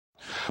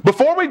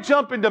Before we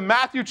jump into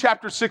Matthew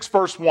chapter 6,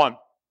 verse 1,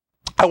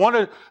 I want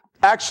to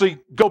actually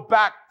go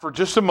back for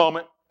just a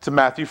moment to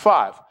Matthew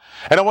 5.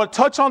 And I want to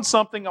touch on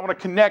something. I want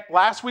to connect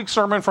last week's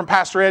sermon from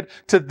Pastor Ed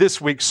to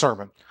this week's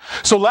sermon.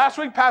 So last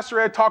week, Pastor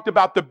Ed talked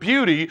about the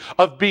beauty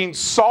of being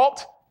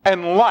salt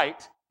and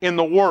light in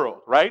the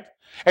world, right?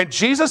 And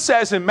Jesus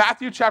says in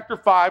Matthew chapter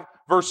 5,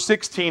 verse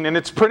 16, and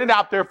it's printed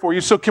out there for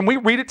you. So can we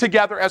read it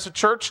together as a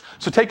church?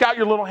 So take out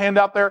your little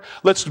handout there.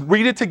 Let's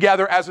read it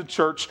together as a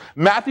church.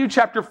 Matthew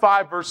chapter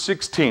 5, verse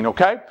 16,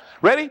 okay?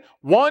 Ready?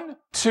 1,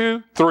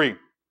 2, 3.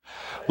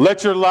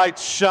 Let your light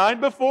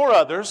shine before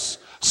others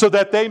so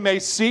that they may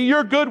see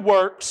your good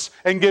works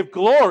and give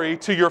glory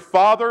to your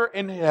Father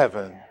in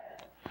heaven.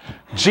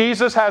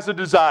 Jesus has a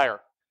desire,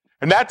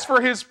 and that's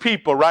for his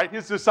people, right?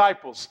 His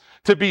disciples,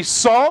 to be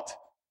salt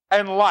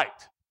and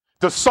light,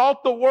 to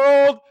salt the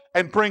world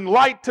and bring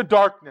light to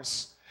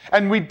darkness.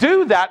 And we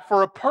do that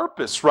for a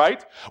purpose,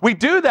 right? We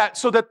do that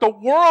so that the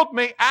world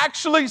may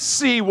actually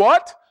see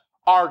what?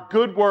 Our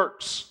good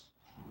works.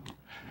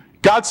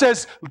 God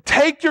says,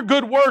 take your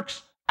good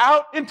works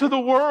out into the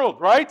world,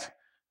 right?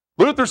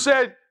 Luther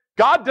said,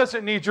 God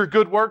doesn't need your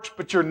good works,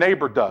 but your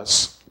neighbor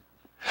does.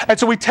 And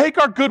so we take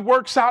our good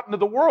works out into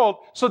the world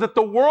so that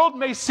the world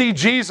may see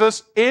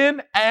Jesus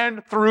in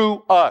and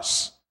through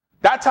us.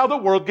 That's how the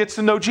world gets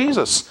to know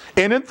Jesus,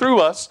 in and through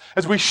us,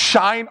 as we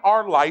shine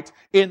our light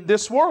in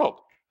this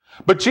world.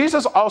 But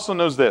Jesus also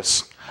knows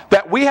this,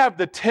 that we have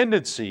the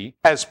tendency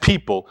as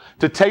people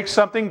to take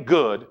something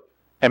good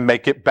and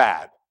make it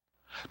bad,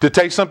 to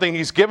take something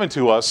he's given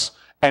to us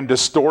and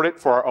distort it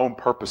for our own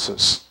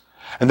purposes.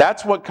 And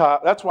that's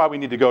why we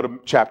need to go to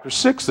chapter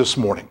 6 this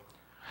morning.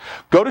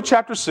 Go to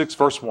chapter 6,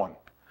 verse 1,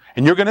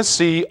 and you're going to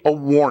see a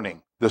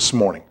warning this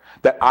morning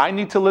that I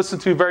need to listen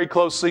to very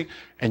closely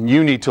and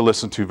you need to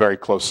listen to very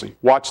closely.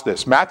 Watch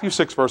this. Matthew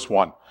 6, verse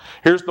 1.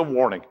 Here's the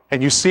warning.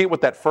 And you see it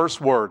with that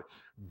first word,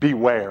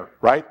 beware,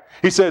 right?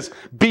 He says,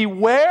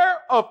 beware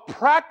of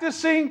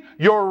practicing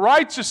your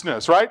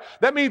righteousness, right?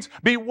 That means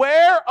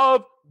beware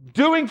of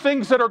doing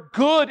things that are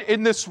good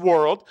in this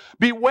world.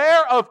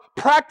 Beware of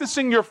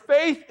practicing your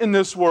faith in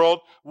this world.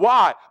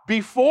 Why?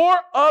 Before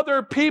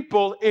other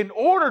people, in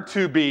order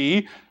to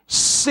be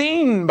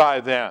seen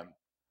by them.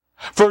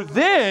 For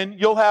then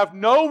you'll have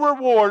no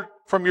reward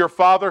from your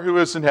Father who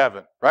is in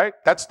heaven, right?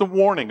 That's the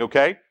warning,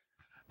 okay?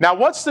 Now,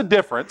 what's the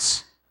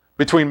difference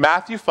between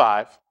Matthew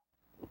 5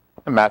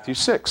 and Matthew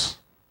 6?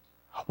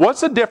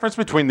 What's the difference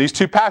between these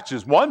two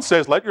passages? One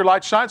says, let your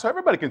light shine so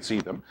everybody can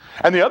see them.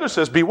 And the other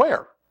says,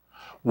 beware.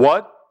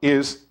 What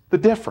is the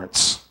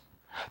difference?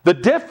 The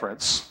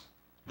difference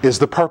is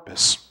the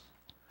purpose.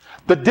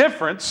 The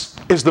difference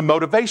is the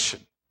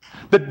motivation.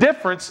 The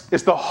difference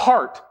is the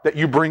heart that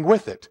you bring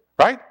with it,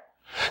 right?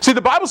 See,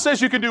 the Bible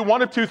says you can do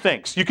one of two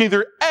things. You can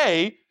either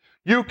A,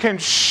 you can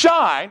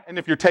shine, and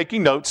if you're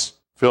taking notes,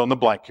 fill in the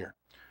blank here.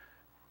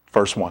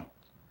 Verse 1.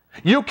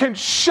 You can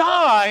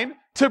shine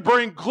to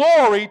bring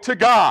glory to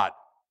God.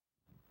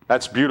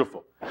 That's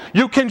beautiful.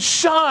 You can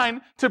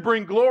shine to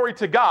bring glory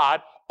to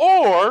God,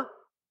 or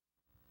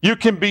you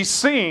can be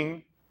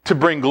seen to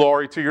bring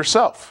glory to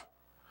yourself.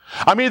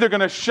 I'm either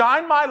going to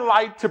shine my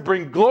light to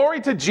bring glory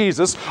to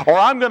Jesus, or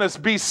I'm going to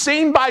be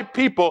seen by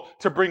people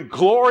to bring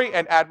glory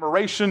and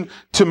admiration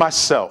to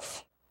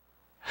myself.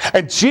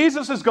 And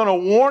Jesus is going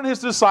to warn his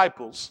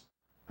disciples,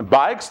 and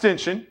by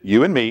extension,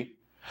 you and me,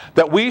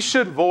 that we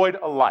should avoid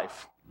a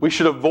life. We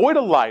should avoid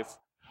a life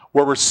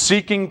where we're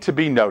seeking to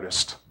be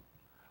noticed,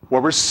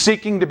 where we're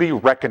seeking to be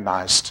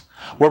recognized,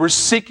 where we're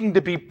seeking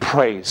to be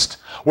praised,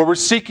 where we're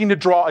seeking to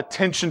draw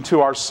attention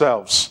to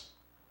ourselves.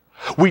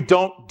 We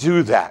don't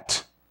do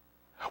that.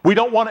 We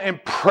don't want to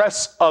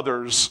impress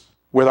others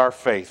with our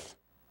faith.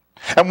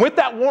 And with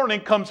that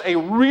warning comes a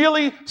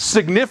really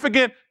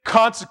significant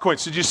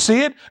consequence. Did you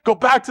see it? Go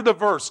back to the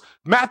verse.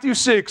 Matthew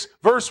 6,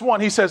 verse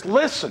 1. He says,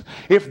 listen,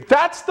 if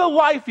that's the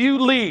life you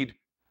lead,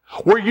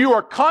 where you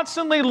are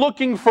constantly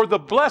looking for the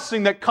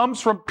blessing that comes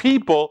from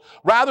people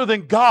rather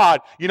than God,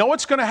 you know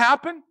what's going to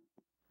happen?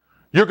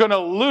 You're going to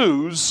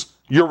lose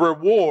your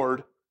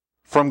reward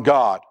from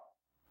God.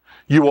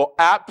 You will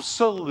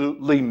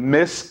absolutely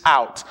miss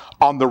out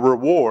on the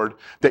reward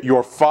that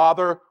your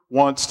Father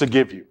wants to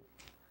give you.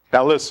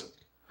 Now listen,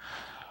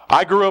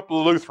 I grew up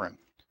Lutheran.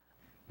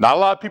 Not a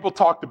lot of people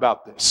talked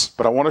about this,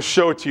 but I want to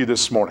show it to you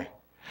this morning.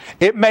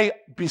 It may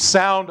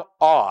sound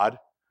odd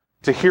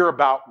to hear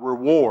about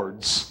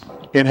rewards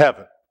in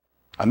heaven.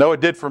 I know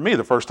it did for me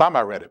the first time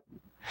I read it.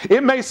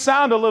 It may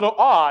sound a little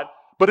odd,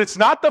 but it's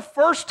not the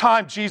first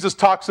time Jesus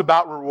talks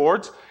about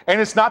rewards, and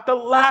it's not the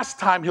last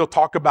time he'll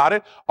talk about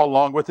it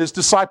along with his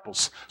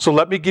disciples. So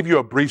let me give you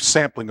a brief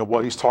sampling of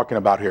what he's talking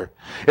about here.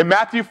 In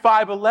Matthew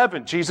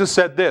 5:11, Jesus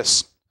said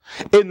this,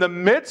 in the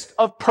midst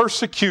of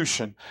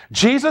persecution,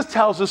 Jesus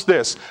tells us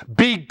this,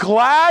 be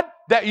glad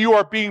that you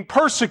are being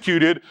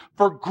persecuted,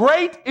 for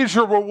great is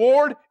your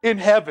reward in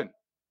heaven.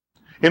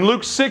 In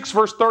Luke 6,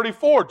 verse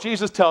 34,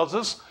 Jesus tells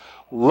us,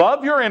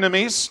 love your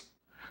enemies,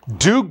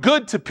 do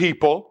good to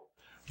people,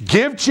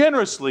 give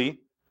generously,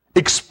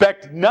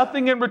 expect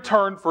nothing in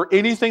return for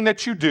anything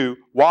that you do.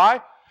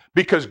 Why?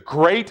 because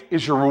great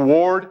is your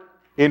reward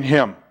in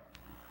him.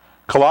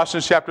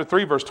 Colossians chapter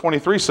 3, verse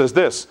 23 says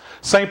this.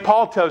 St.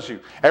 Paul tells you,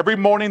 every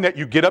morning that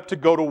you get up to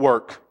go to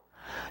work,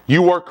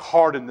 you work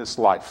hard in this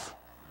life.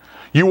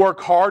 You work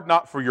hard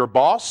not for your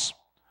boss.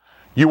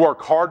 You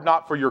work hard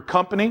not for your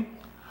company.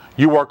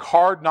 You work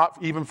hard not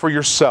even for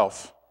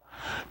yourself.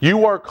 You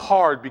work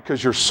hard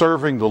because you're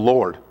serving the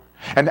Lord.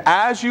 And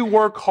as you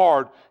work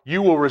hard,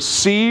 you will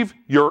receive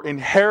your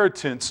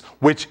inheritance,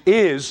 which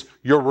is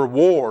your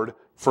reward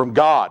from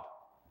God.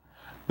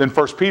 Then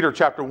 1 Peter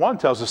chapter 1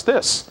 tells us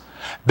this,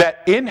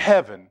 that in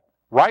heaven,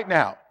 right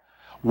now,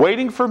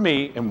 waiting for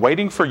me and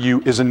waiting for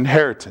you is an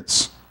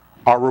inheritance,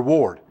 our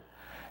reward.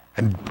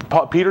 And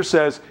Peter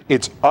says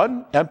it's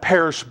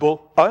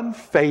imperishable,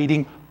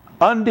 unfading,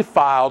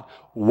 undefiled,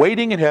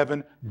 waiting in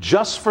heaven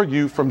just for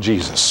you from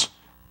Jesus.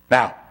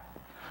 Now,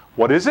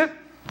 what is it?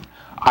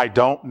 I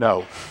don't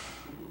know.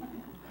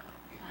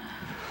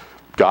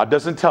 God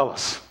doesn't tell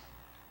us.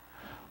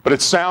 But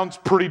it sounds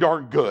pretty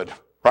darn good,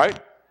 right?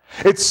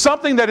 It's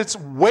something that it's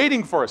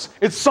waiting for us.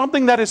 It's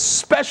something that is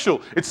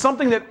special. It's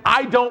something that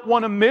I don't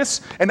want to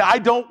miss and I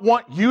don't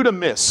want you to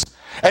miss.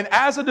 And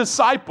as a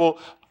disciple,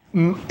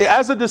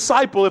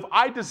 if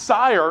I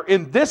desire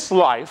in this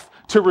life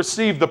to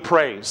receive the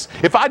praise,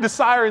 if I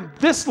desire in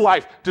this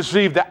life to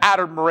receive the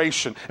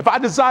admiration, if I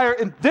desire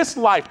in this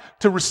life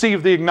to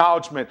receive the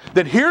acknowledgement,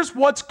 then here's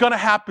what's going to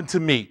happen to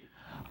me.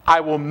 I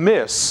will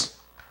miss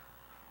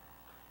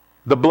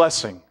the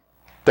blessing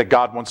that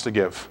God wants to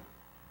give.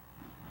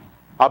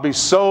 I'll be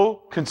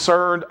so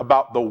concerned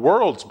about the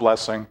world's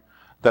blessing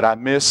that I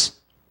miss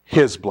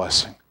his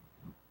blessing.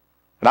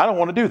 And I don't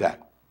want to do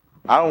that.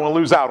 I don't want to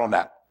lose out on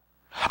that.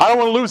 I don't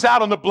want to lose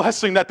out on the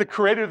blessing that the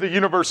creator of the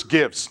universe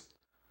gives.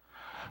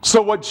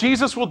 So what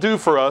Jesus will do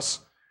for us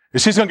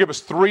is he's going to give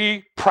us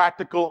 3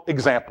 practical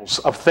examples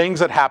of things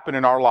that happen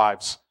in our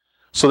lives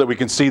so that we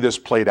can see this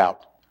played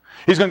out.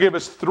 He's going to give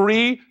us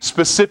 3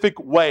 specific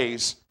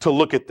ways to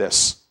look at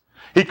this.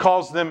 He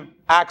calls them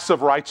acts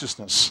of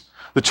righteousness.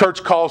 The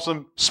church calls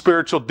them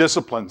spiritual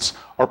disciplines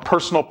or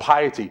personal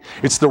piety.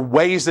 It's the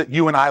ways that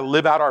you and I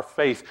live out our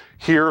faith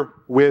here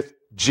with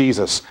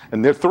Jesus.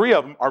 And the 3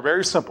 of them are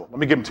very simple. Let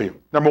me give them to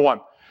you. Number 1,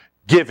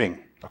 giving.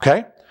 Okay?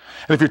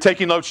 And if you're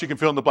taking notes, you can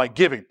fill in the blank.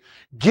 Giving.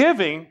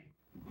 Giving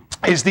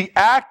is the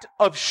act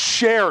of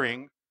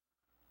sharing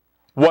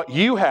what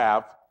you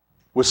have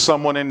with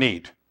someone in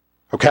need.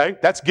 Okay?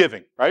 That's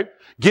giving, right?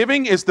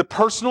 Giving is the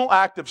personal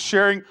act of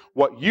sharing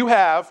what you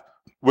have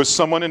with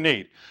someone in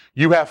need.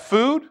 You have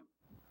food.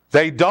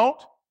 They don't.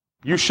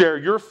 You share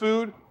your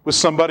food with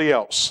somebody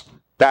else.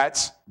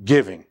 That's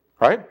giving,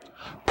 right?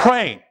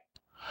 Praying.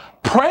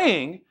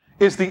 Praying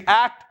is the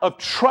act of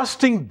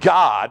trusting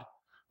God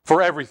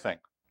for everything.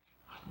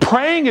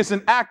 Praying is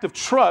an act of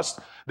trust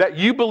that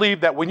you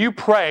believe that when you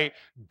pray,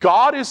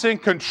 God is in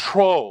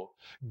control.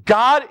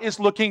 God is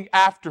looking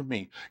after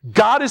me.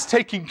 God is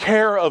taking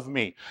care of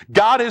me.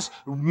 God is,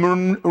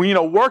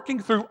 working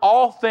through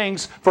all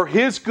things for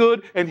his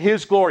good and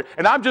his glory.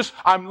 And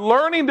I'm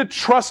learning to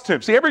trust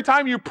him. See, every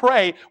time you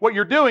pray, what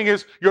you're doing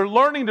is you're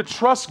learning to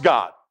trust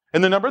God.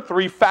 And then number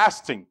 3,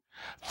 fasting.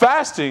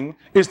 Fasting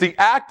is the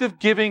act of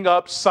giving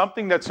up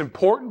something that's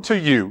important to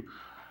you,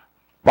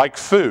 like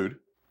food,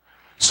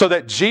 so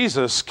that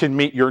Jesus can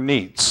meet your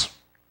needs.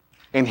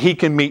 And he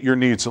can meet your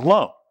needs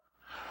alone.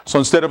 So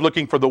instead of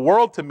looking for the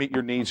world to meet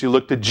your needs, you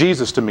look to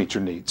Jesus to meet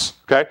your needs.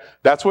 Okay?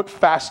 That's what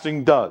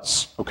fasting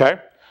does. Okay?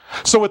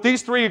 So with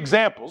these 3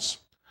 examples,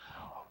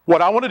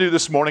 what I want to do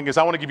this morning is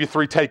I want to give you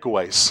 3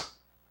 takeaways.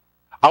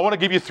 I want to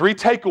give you 3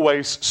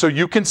 takeaways so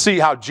you can see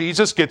how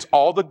Jesus gets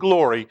all the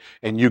glory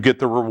and you get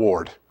the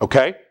reward.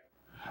 Okay?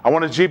 I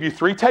want to give you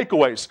 3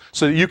 takeaways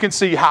so that you can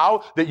see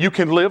how that you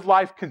can live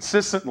life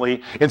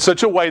consistently in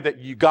such a way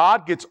that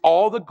God gets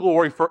all the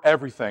glory for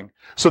everything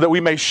so that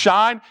we may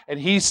shine and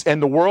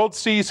the world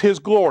sees his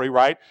glory,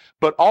 right?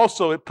 But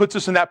also it puts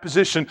us in that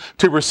position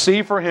to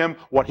receive for him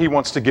what he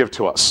wants to give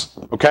to us.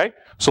 Okay?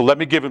 So let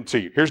me give them to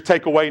you. Here's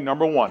takeaway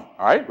number 1.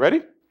 All right,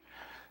 ready?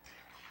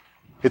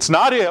 It's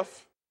not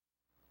if,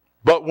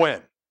 but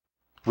when.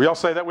 Will y'all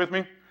say that with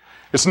me?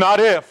 It's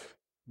not if,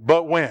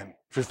 but when.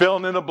 If you're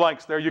filling in the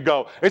blanks, there you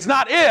go. It's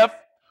not if,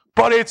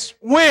 but it's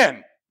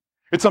when.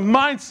 It's a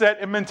mindset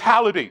and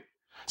mentality.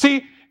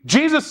 See,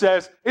 Jesus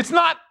says, it's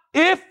not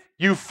if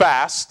you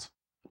fast,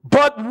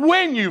 but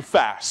when you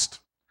fast.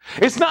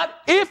 It's not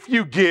if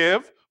you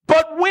give,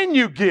 but when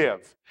you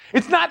give.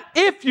 It's not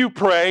if you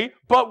pray,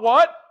 but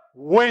what?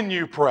 When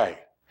you pray.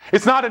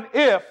 It's not an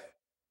if,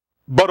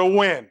 but a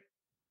when.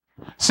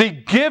 See,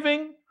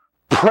 giving,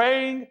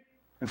 praying,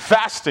 and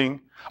fasting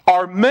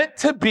are meant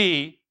to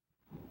be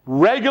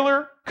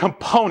regular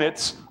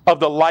components of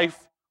the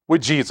life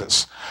with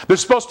Jesus. They're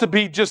supposed to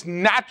be just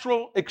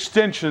natural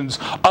extensions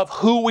of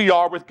who we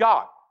are with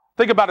God.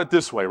 Think about it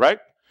this way, right?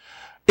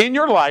 In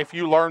your life,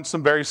 you learn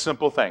some very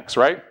simple things,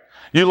 right?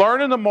 You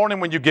learn in the morning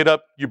when you get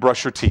up, you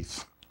brush your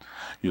teeth.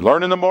 You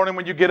learn in the morning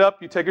when you get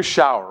up, you take a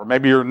shower. Or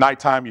maybe you're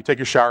nighttime, you take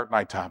a shower at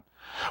nighttime.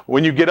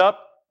 When you get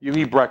up, you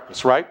eat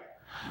breakfast, right?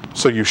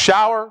 So you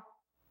shower,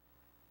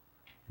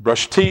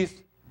 brush your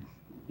teeth,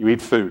 you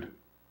eat food.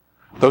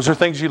 Those are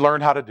things you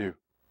learn how to do.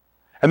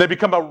 And they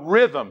become a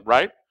rhythm,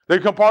 right? They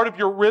become part of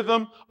your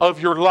rhythm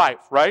of your life,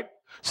 right?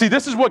 See,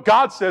 this is what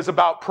God says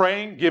about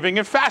praying, giving,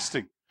 and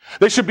fasting.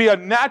 They should be a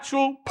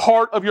natural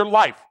part of your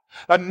life,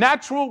 a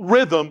natural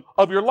rhythm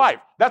of your life.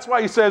 That's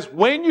why he says,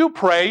 when you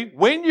pray,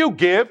 when you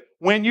give,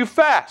 when you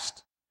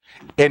fast.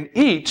 And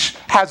each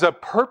has a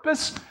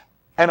purpose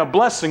and a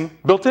blessing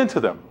built into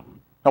them.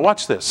 Now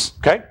watch this,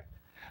 okay?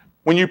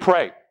 When you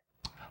pray,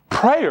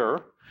 prayer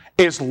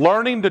is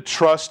learning to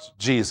trust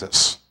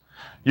Jesus.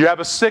 You have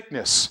a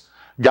sickness.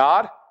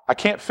 God, I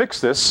can't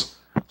fix this,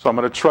 so I'm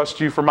going to trust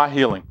you for my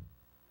healing.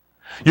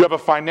 You have a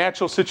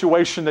financial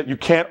situation that you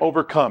can't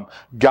overcome.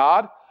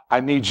 God,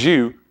 I need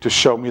you to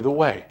show me the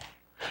way.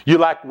 You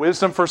lack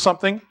wisdom for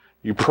something,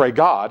 you pray,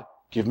 God,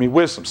 give me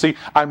wisdom. See,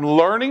 I'm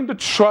learning to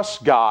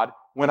trust God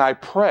when I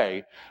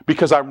pray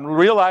because I'm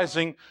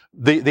realizing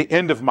the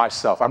end of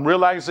myself. I'm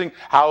realizing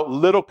how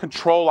little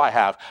control I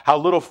have, how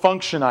little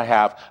function I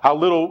have, how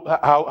little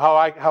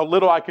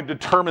I can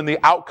determine the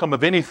outcome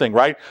of anything,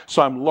 right?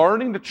 So I'm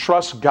learning to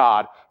trust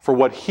God for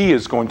what He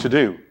is going to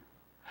do.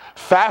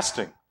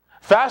 Fasting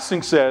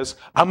says,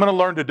 I'm going to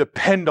learn to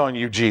depend on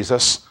you,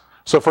 Jesus.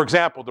 So for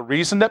example, the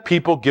reason that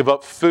people give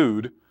up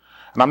food,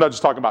 and I'm not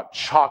just talking about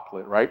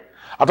chocolate, right?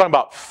 I'm talking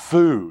about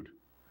food.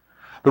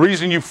 The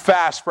reason you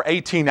fast for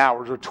 18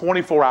 hours or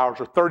 24 hours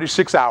or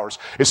 36 hours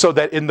is so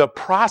that in the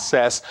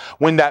process,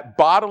 when that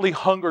bodily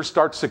hunger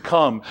starts to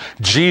come,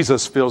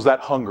 Jesus fills that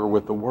hunger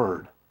with the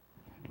Word.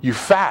 You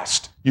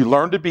fast. You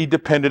learn to be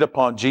dependent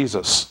upon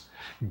Jesus.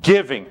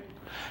 Giving.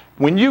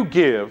 When you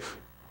give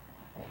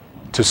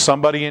to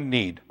somebody in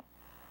need,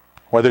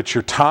 whether it's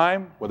your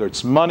time, whether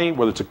it's money,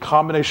 whether it's a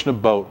combination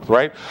of both,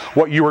 right?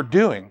 What you are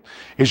doing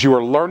is you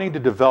are learning to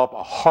develop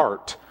a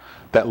heart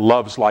that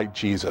loves like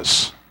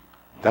Jesus.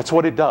 That's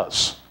what it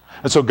does.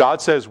 And so God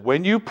says,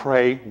 when you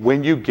pray,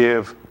 when you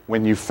give,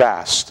 when you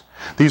fast.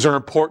 These are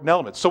important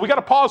elements. So we got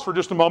to pause for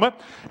just a moment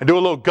and do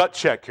a little gut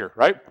check here,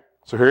 right?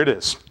 So here it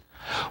is.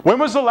 When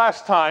was the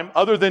last time,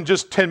 other than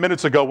just 10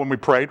 minutes ago when we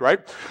prayed,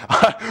 right?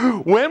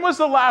 When was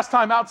the last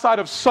time outside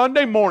of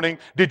Sunday morning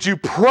did you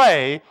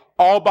pray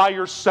all by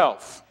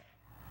yourself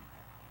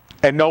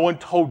and no one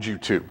told you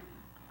to?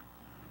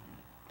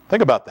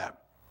 Think about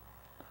that.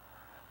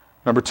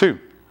 Number 2,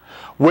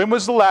 when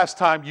was the last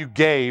time you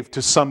gave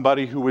to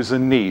somebody who was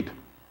in need?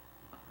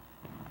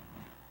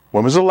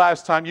 When was the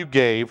last time you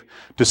gave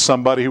to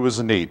somebody who was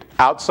in need?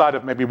 Outside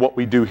of maybe what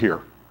we do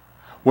here.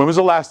 When was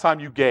the last time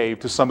you gave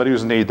to somebody who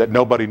was in need that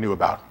nobody knew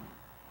about?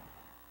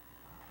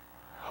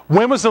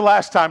 When was the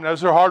last time, now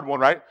this is a hard one,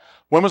 right?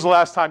 When was the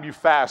last time you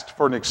fasted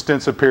for an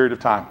extensive period of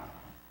time?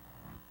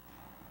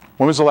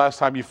 When was the last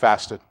time you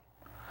fasted?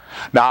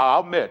 Now,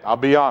 I'll admit, I'll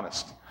be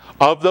honest.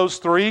 Of those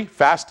 3,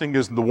 fasting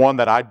is the one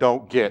that I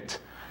don't get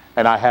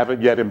and I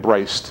haven't yet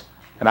embraced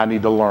and I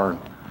need to learn.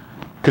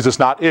 Because it's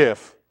not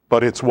if,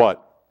 but it's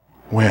what?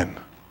 When.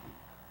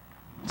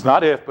 It's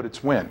not if, but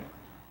it's when.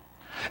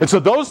 And so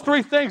those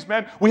 3 things,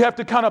 man, we have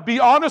to kind of be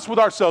honest with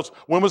ourselves.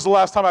 When was the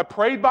last time I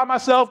prayed by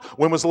myself?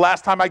 When was the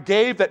last time I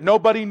gave that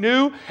nobody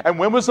knew? And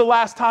when was the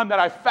last time that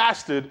I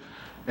fasted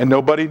and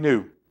nobody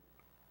knew?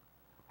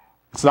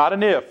 It's not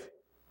an if,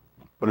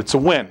 but it's a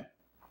when.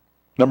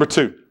 Number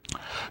 2,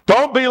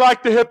 don't be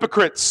like the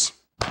hypocrites.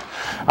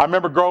 I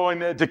remember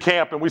going to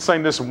camp and we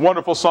sang this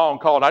wonderful song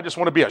called, I Just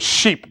Want to Be a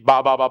Sheep,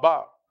 ba, ba, ba,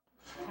 ba.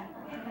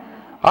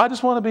 I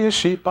just want to be a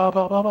sheep, ba,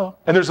 ba, ba, ba.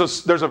 And there's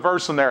a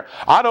verse in there.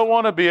 I don't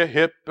want to be a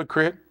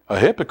hypocrite. A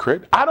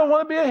hypocrite? I don't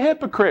want to be a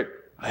hypocrite.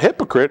 A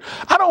hypocrite?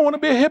 I don't want to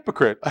be a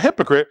hypocrite. A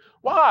hypocrite?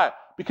 Why?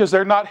 Because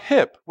they're not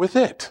hip with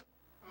it.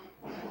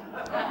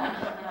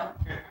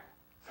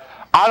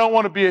 I don't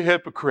want to be a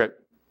hypocrite.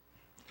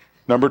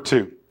 Number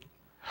 2.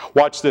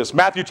 Watch this.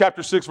 Matthew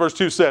chapter 6 verse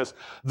 2 says,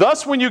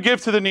 thus when you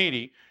give to the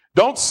needy,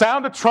 don't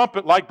sound a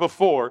trumpet like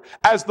before,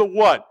 as the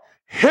what?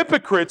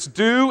 Hypocrites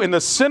do in the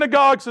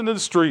synagogues and in the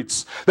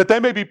streets, that they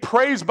may be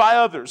praised by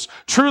others.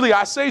 Truly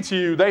I say to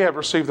you, they have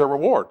received their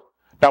reward.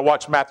 Now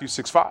watch Matthew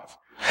 6:5.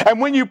 And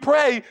when you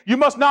pray, you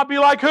must not be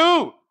like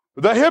who?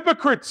 The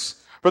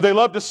hypocrites. For they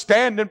love to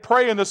stand and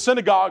pray in the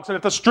synagogues and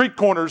at the street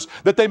corners,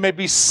 that they may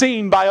be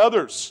seen by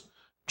others.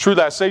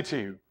 Truly I say to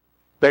you,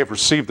 they have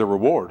received their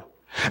reward.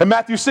 And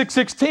Matthew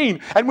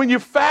 6:16, and when you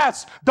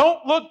fast,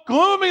 don't look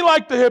gloomy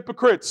like the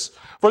hypocrites,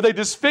 for they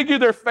disfigure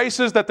their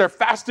faces that their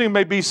fasting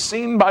may be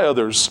seen by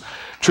others.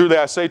 Truly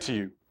I say to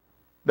you,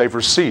 they've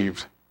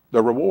received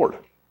their reward.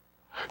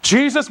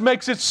 Jesus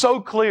makes it so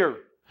clear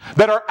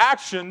that our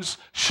actions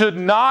should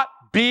not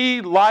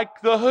be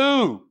like the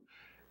who?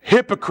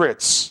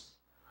 Hypocrites.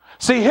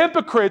 See,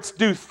 hypocrites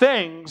do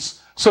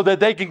things so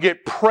that they can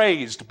get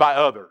praised by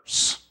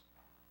others.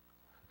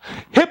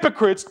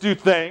 Hypocrites do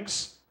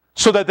things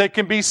so that they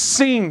can be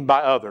seen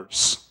by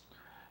others.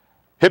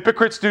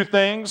 Hypocrites do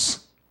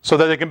things so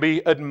that they can be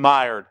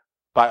admired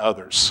by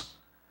others.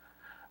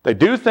 They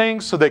do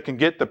things so they can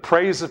get the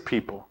praise of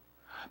people.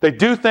 They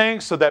do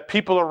things so that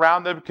people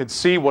around them can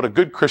see what a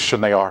good Christian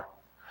they are.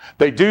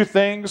 They do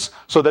things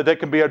so that they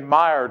can be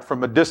admired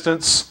from a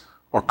distance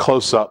or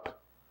close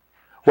up.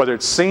 Whether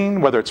it's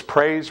seen, whether it's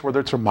praised, whether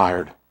it's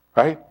admired,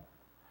 right?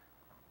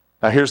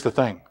 Now here's the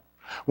thing.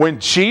 When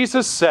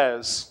Jesus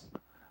says,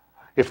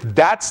 if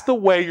that's the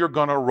way you're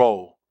going to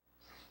roll,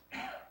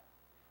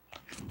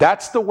 if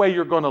that's the way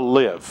you're going to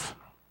live,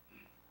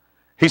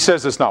 he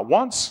says this not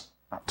once,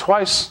 not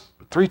twice,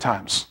 but 3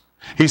 times.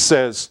 He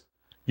says,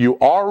 you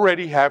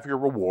already have your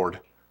reward.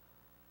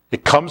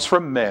 It comes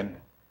from men,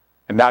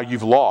 and now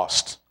you've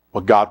lost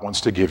what God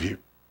wants to give you.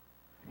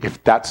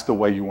 If that's the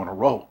way you want to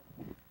roll.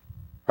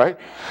 Right?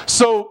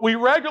 So we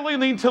regularly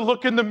need to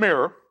look in the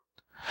mirror.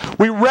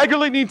 We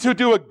regularly need to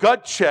do a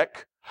gut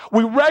check.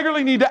 We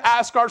regularly need to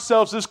ask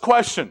ourselves this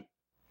question.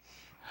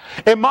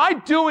 Am I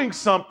doing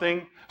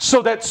something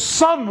so that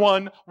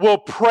someone will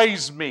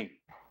praise me?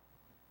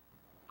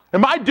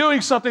 Am I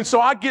doing something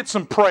so I get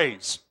some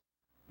praise?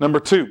 Number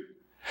 2,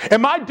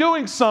 am I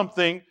doing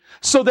something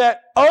so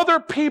that other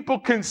people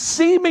can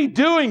see me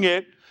doing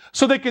it,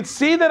 so they can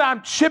see that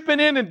I'm chipping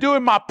in and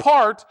doing my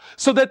part,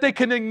 so that they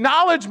can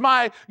acknowledge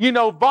my,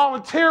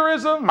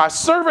 volunteerism, my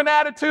servant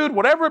attitude,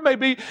 whatever it may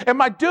be?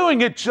 Am I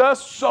doing it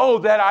just so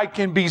that I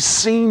can be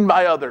seen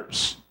by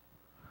others?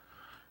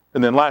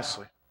 And then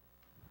lastly,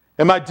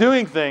 am I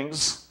doing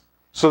things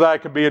so that I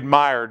can be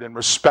admired and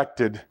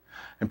respected,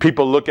 and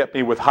people look at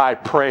me with high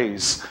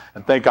praise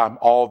and think I'm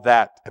all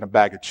that and a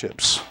bag of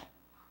chips?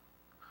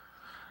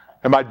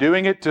 Am I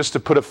doing it just to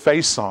put a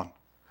face on?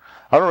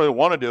 I don't really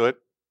want to do it,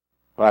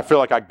 but I feel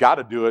like I got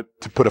to do it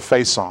to put a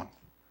face on.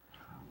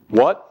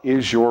 What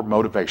is your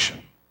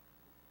motivation?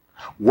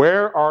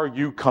 Where are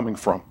you coming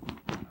from?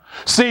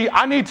 See,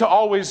 I need to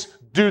always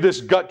do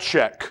this gut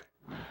check,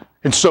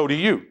 and so do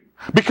you.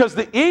 Because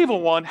the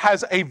evil one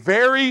has a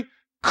very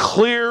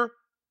clear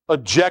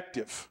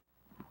objective.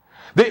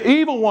 The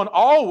evil one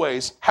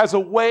always has a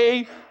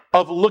way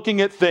of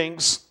looking at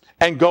things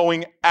and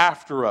going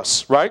after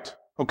us, right?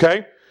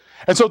 Okay?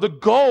 And so the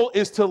goal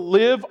is to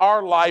live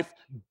our life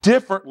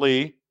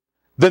differently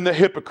than the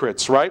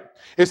hypocrites, right?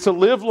 It's to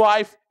live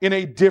life in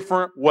a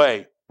different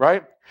way,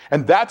 right?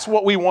 And that's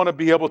what we want to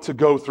be able to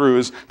go through,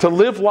 is to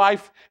live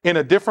life in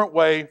a different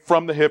way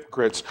from the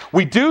hypocrites.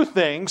 We do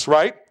things,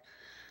 right,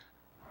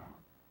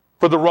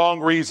 for the wrong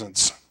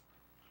reasons.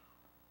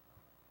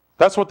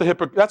 That's what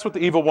the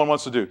evil one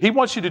wants to do. He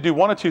wants you to do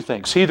one of 2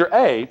 things. Either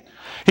A,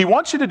 he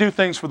wants you to do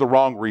things for the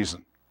wrong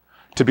reason,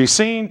 to be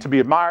seen, to be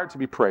admired, to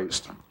be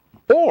praised.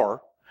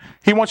 Or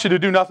he wants you to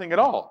do nothing at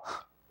all.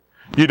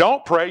 You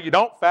don't pray, you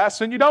don't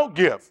fast, and you don't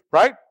give,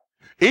 right?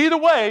 Either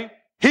way,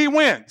 he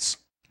wins.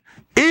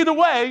 Either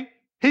way,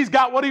 he's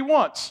got what he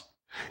wants.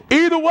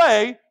 Either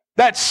way,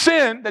 that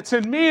sin that's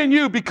in me and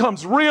you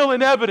becomes real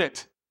and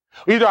evident.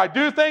 Either I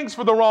do things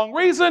for the wrong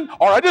reason,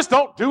 or I just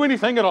don't do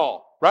anything at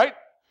all, right?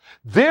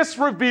 This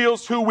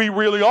reveals who we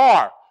really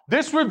are.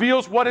 This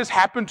reveals what has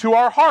happened to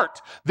our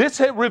heart. This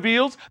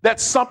reveals that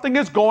something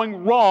is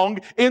going wrong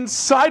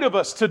inside of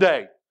us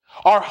today.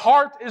 Our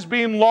heart is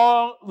being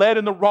led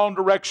in the wrong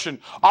direction.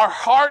 Our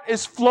heart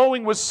is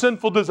flowing with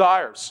sinful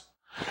desires.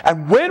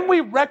 And when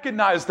we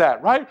recognize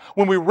that, right?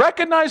 When we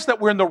recognize that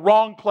we're in the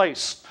wrong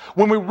place,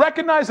 when we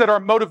recognize that our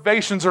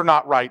motivations are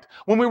not right,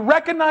 when we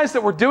recognize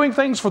that we're doing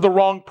things for the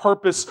wrong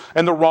purpose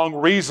and the wrong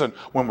reason,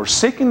 when we're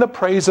seeking the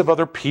praise of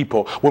other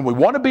people, when we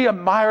want to be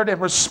admired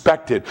and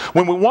respected,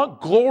 when we want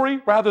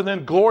glory rather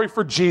than glory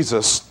for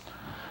Jesus,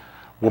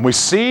 when we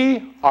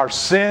see our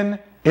sin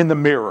in the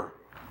mirror,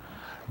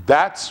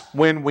 that's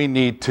when we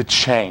need to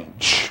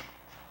change.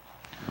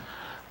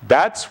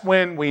 That's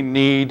when we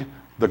need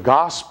the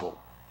gospel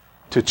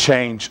to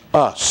change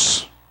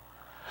us.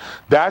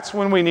 That's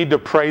when we need to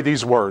pray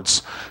these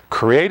words.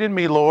 Create in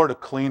me, Lord, a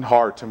clean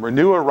heart, and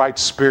renew a right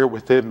spirit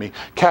within me.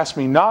 Cast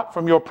me not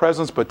from your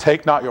presence, but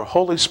take not your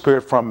Holy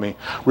Spirit from me.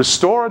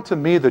 Restore unto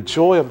me the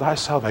joy of thy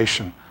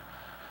salvation.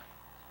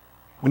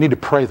 We need to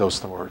pray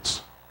those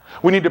words.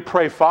 We need to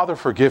pray, Father,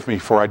 forgive me,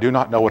 for I do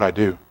not know what I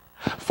do.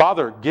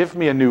 Father, give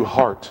me a new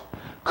heart.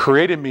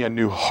 Create in me a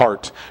new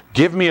heart.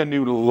 Give me a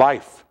new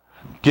life.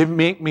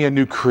 Make me a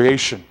new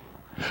creation,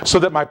 so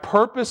that my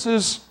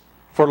purposes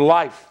for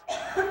life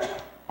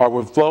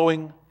are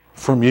flowing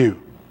from you.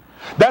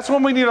 That's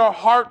when we need our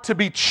heart to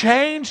be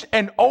changed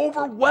and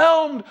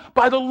overwhelmed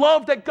by the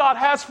love that God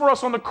has for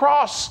us on the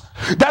cross.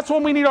 That's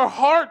when we need our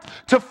heart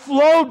to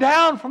flow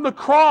down from the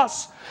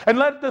cross and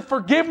let the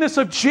forgiveness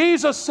of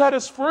Jesus set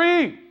us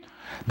free.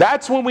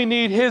 That's when we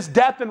need His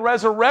death and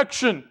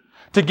resurrection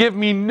to give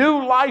me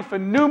new life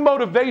and new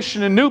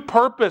motivation and new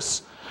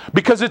purpose,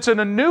 because it's in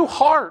a new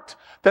heart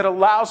that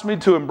allows me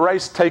to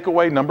embrace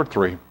takeaway number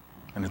 3.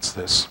 And it's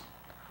this.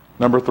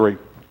 Number 3.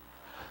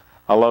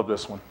 I love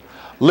this one.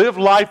 Live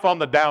life on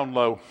the down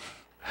low.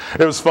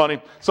 It was funny.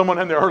 Someone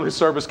in the early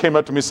service came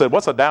up to me and said,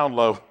 "What's a down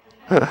low?"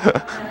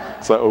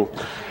 So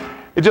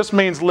it just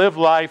means live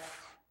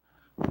life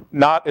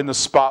not in the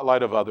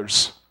spotlight of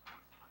others.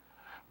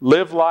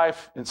 Live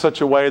life in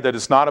such a way that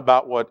it's not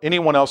about what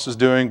anyone else is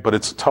doing, but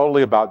it's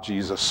totally about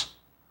Jesus.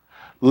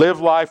 Live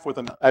life with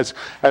as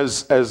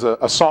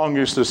a song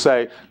used to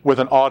say, with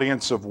an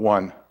audience of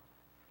one.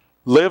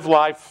 Live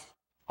life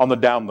on the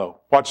down low.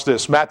 Watch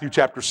this, Matthew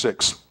chapter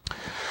 6.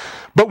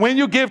 But when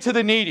you give to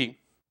the needy,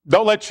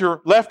 don't let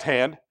your left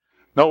hand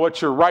know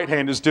what your right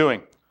hand is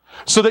doing,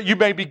 so that you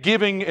may be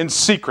giving in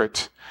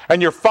secret.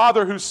 And your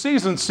Father who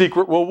sees in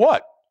secret will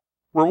what?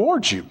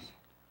 Reward you.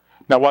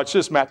 Now watch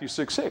this, Matthew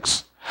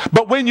 6:6.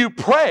 But when you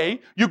pray,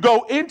 you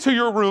go into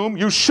your room,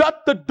 you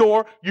shut the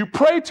door, you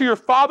pray to your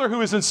Father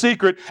who is in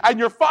secret, and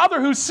your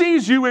Father who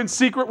sees you in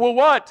secret will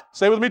what?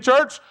 Say with me,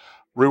 church.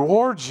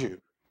 Reward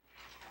you.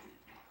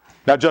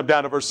 Now jump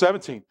down to verse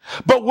 17.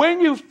 But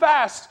when you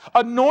fast,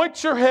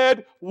 anoint your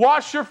head,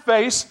 wash your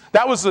face.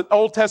 That was the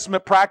Old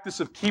Testament practice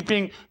of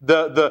keeping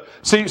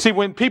See,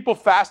 when people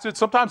fasted,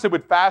 sometimes they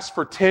would fast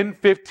for 10,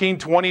 15,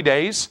 20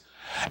 days.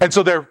 And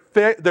so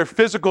their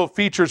physical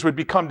features would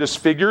become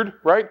disfigured,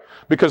 right?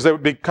 Because they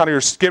would be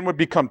your skin would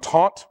become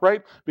taut,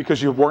 right?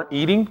 Because you weren't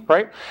eating,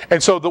 right?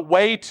 And so the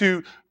way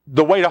to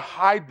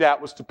hide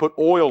that was to put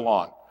oil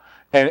on.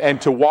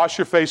 And to wash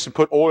your face and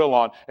put oil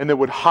on, and that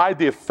would hide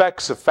the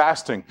effects of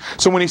fasting.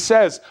 So when he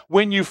says,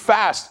 when you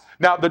fast,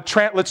 now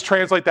let's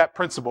translate that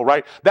principle,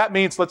 right? That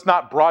means let's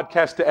not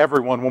broadcast to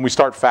everyone when we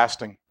start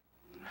fasting.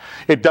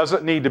 It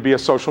doesn't need to be a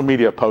social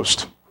media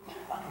post,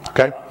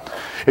 okay?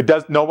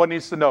 No one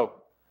needs to know.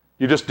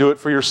 You just do it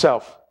for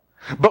yourself.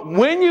 But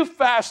when you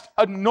fast,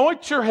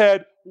 anoint your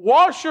head,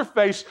 wash your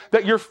face,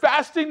 that your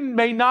fasting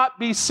may not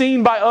be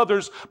seen by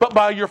others, but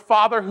by your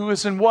Father who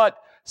is in what?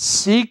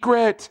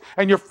 Secret.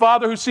 And your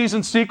Father who sees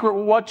in secret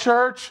will what,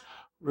 church?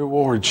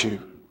 Reward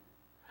you.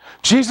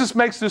 Jesus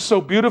makes this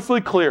so beautifully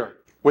clear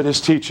with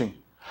his teaching.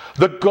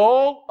 The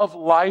goal of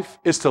life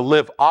is to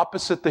live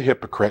opposite the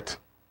hypocrite.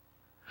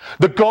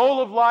 The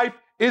goal of life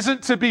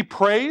isn't to be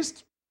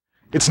praised.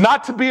 It's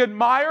not to be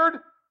admired.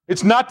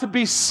 It's not to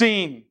be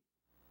seen.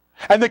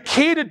 And the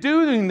key to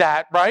doing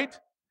that, right,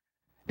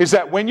 is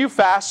that when you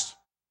fast,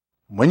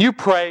 when you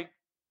pray,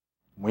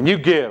 when you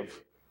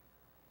give,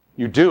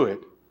 you do it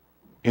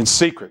in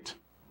secret.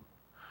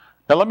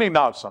 Now let me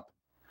acknowledge something.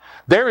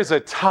 There is a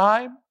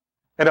time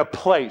and a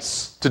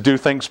place to do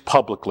things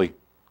publicly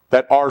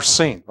that are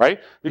seen, right?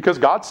 Because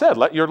God said,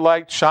 let your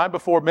light shine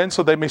before men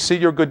so they may see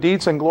your good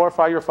deeds and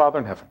glorify your Father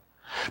in heaven.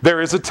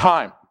 There is a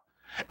time.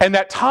 And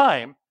that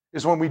time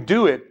is when we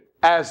do it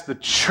as the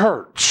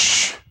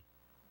church.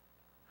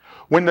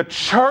 When the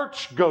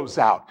church goes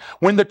out,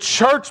 when the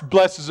church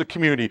blesses a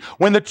community,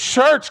 when the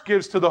church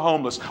gives to the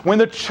homeless, when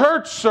the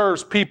church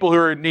serves people who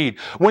are in need,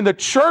 when the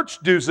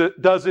church does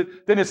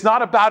it, then it's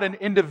not about an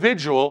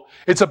individual,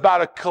 it's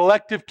about a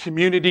collective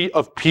community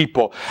of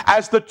people.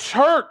 As the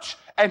church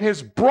and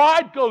his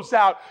bride goes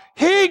out,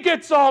 he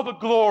gets all the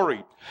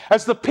glory.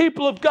 As the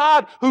people of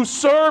God who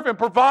serve and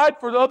provide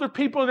for the other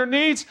people and their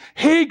needs,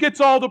 he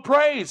gets all the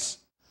praise.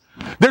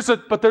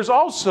 But there's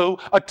also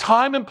a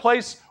time and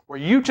place where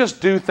you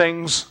just do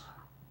things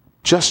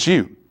just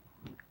you.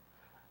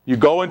 You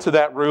go into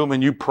that room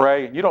and you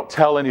pray, and you don't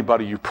tell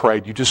anybody you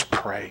prayed, you just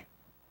pray.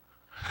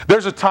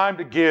 There's a time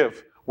to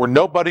give where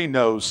nobody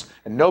knows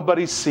and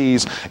nobody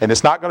sees, and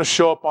it's not going to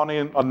show up on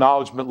an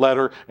acknowledgement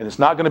letter, and it's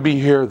not going to be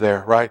here or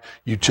there, right?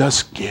 You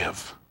just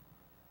give.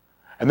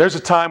 And there's a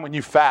time when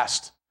you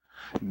fast.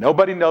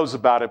 Nobody knows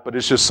about it, but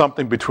it's just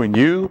something between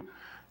you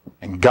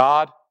and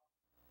God,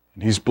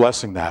 and He's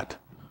blessing that.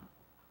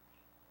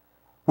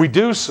 We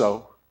do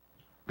so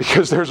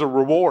because there's a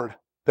reward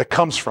that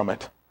comes from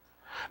it.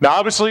 Now,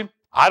 obviously,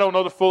 I don't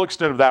know the full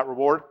extent of that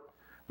reward,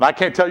 and I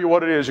can't tell you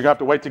what it is. You're going to have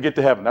to wait to get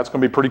to heaven. That's going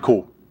to be pretty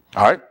cool.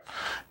 All right?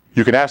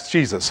 You can ask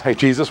Jesus, hey,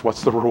 Jesus,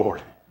 what's the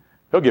reward?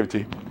 He'll give it to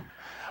you.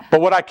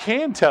 But what I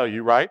can tell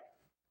you, right,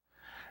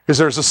 is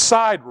there's a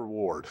side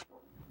reward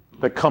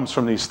that comes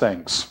from these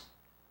things.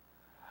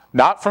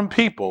 Not from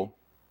people,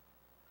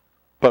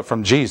 but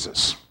from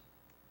Jesus.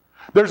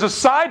 There's a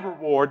side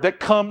reward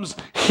that comes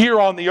here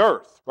on the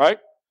earth, right?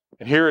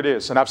 And here it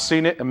is, and I've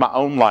seen it in my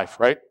own life,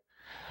 right?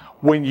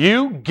 When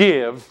you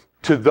give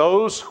to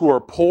those who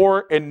are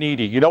poor and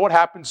needy, you know what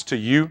happens to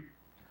you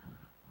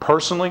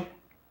personally?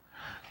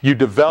 You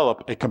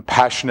develop a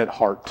compassionate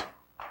heart.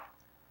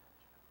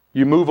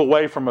 You move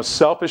away from a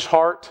selfish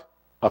heart,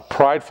 a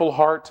prideful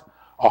heart,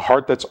 a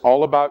heart that's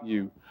all about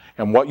you.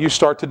 And what you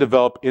start to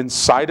develop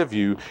inside of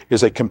you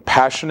is a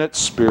compassionate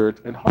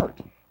spirit and heart.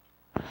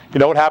 You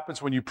know what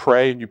happens when you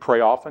pray, and you pray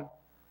often?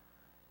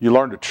 You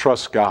learn to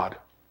trust God.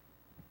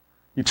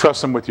 You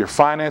trust Him with your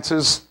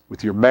finances,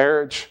 with your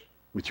marriage,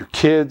 with your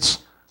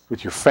kids,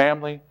 with your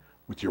family,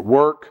 with your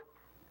work,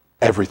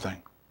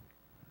 everything.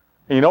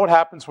 And you know what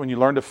happens when you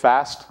learn to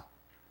fast?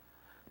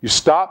 You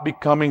stop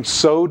becoming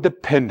so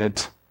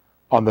dependent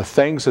on the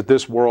things that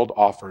this world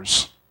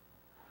offers,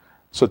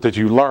 so that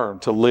you learn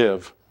to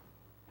live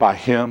by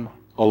Him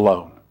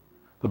alone.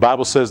 The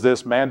Bible says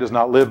this, man does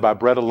not live by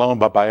bread alone,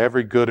 but by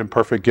every good and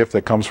perfect gift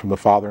that comes from the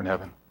Father in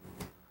heaven.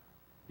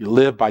 You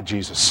live by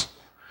Jesus.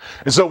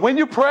 And so when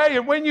you pray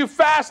and when you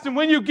fast and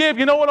when you give,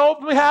 you know what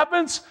ultimately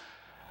happens?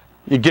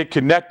 You get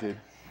connected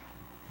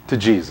to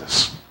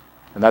Jesus.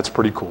 And that's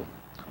pretty cool.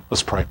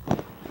 Let's pray.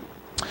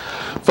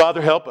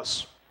 Father, help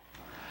us.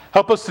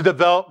 Help us to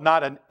develop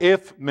not an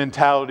if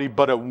mentality,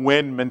 but a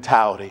when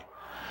mentality.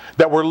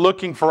 that we're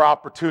looking for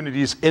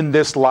opportunities in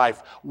this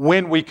life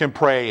when we can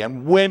pray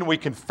and when we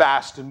can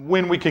fast and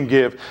when we can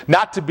give,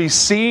 not to be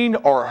seen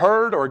or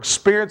heard or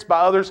experienced by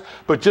others,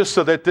 but just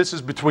so that this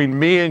is between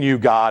me and you,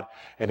 God,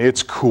 and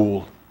it's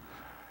cool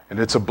and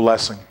it's a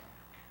blessing.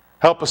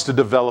 Help us to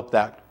develop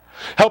that.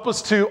 Help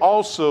us to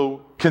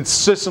also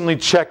consistently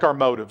check our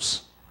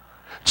motives.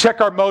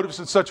 Check our motives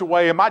in such a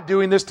way, am I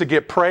doing this to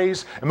get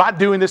praise? Am I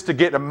doing this to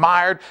get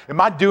admired?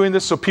 Am I doing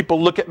this so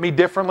people look at me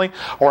differently?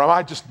 Or am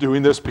I just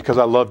doing this because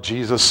I love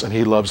Jesus and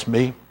He loves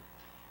me?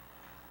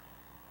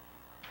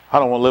 I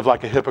don't want to live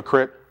like a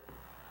hypocrite.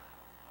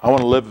 I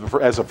want to live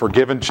as a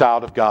forgiven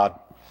child of God,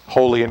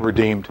 holy and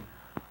redeemed,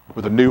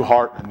 with a new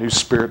heart, a new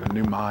spirit, a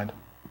new mind.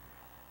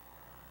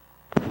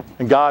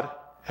 And God,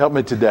 help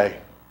me today,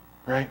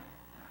 right?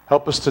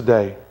 Help us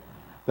today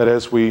that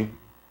as we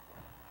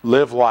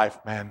live life,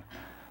 man,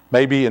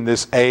 maybe in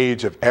this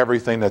age of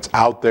everything that's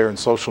out there in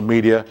social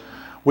media,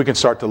 we can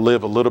start to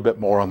live a little bit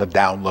more on the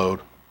download.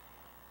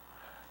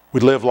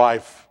 We live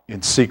life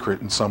in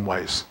secret in some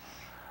ways.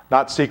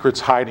 Not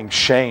secrets hiding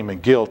shame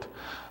and guilt,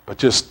 but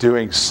just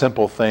doing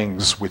simple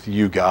things with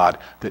you, God,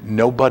 that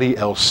nobody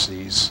else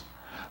sees.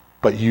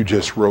 But you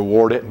just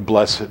reward it and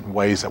bless it in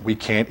ways that we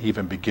can't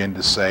even begin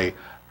to say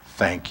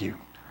thank you.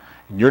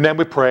 In your name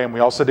we pray, and we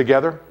all say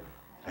together,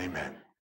 amen.